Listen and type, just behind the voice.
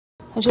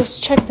I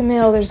just checked the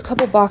mail. There's a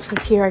couple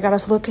boxes here. I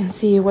gotta look and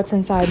see what's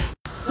inside.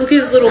 Look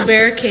at his little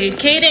barricade.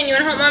 Kaden, you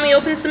wanna help mommy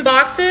open some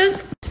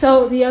boxes?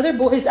 So the other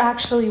boys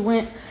actually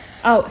went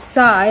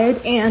outside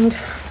and,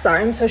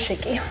 sorry, I'm so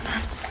shaky.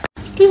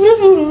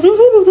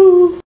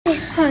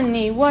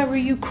 Honey, why were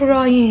you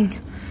crying?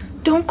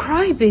 Don't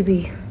cry,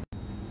 baby.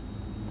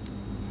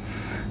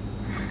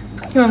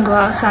 You wanna go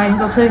outside and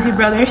go play with your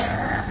brothers?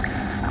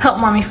 Help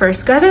mommy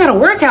first. Guys, I gotta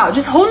work out.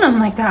 Just holding them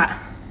like that.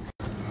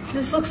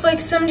 This looks like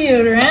some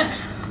deodorant.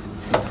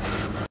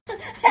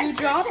 You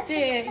dropped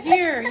it.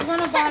 Here, you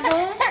want a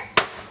bottle?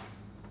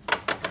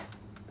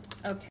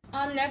 Okay.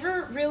 I'm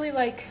never really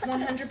like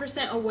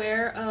 100%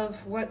 aware of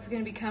what's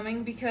gonna be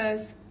coming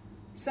because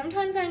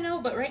sometimes I know,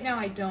 but right now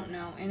I don't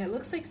know. And it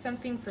looks like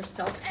something for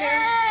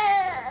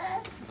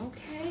self-care.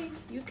 Okay,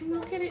 you can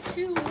look at it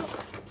too.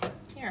 Look.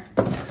 Here.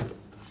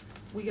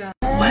 We got...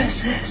 What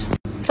is this?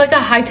 It's like a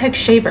high-tech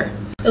shaver.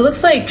 It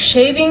looks like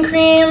shaving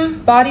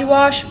cream, body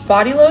wash,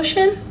 body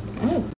lotion. Ooh.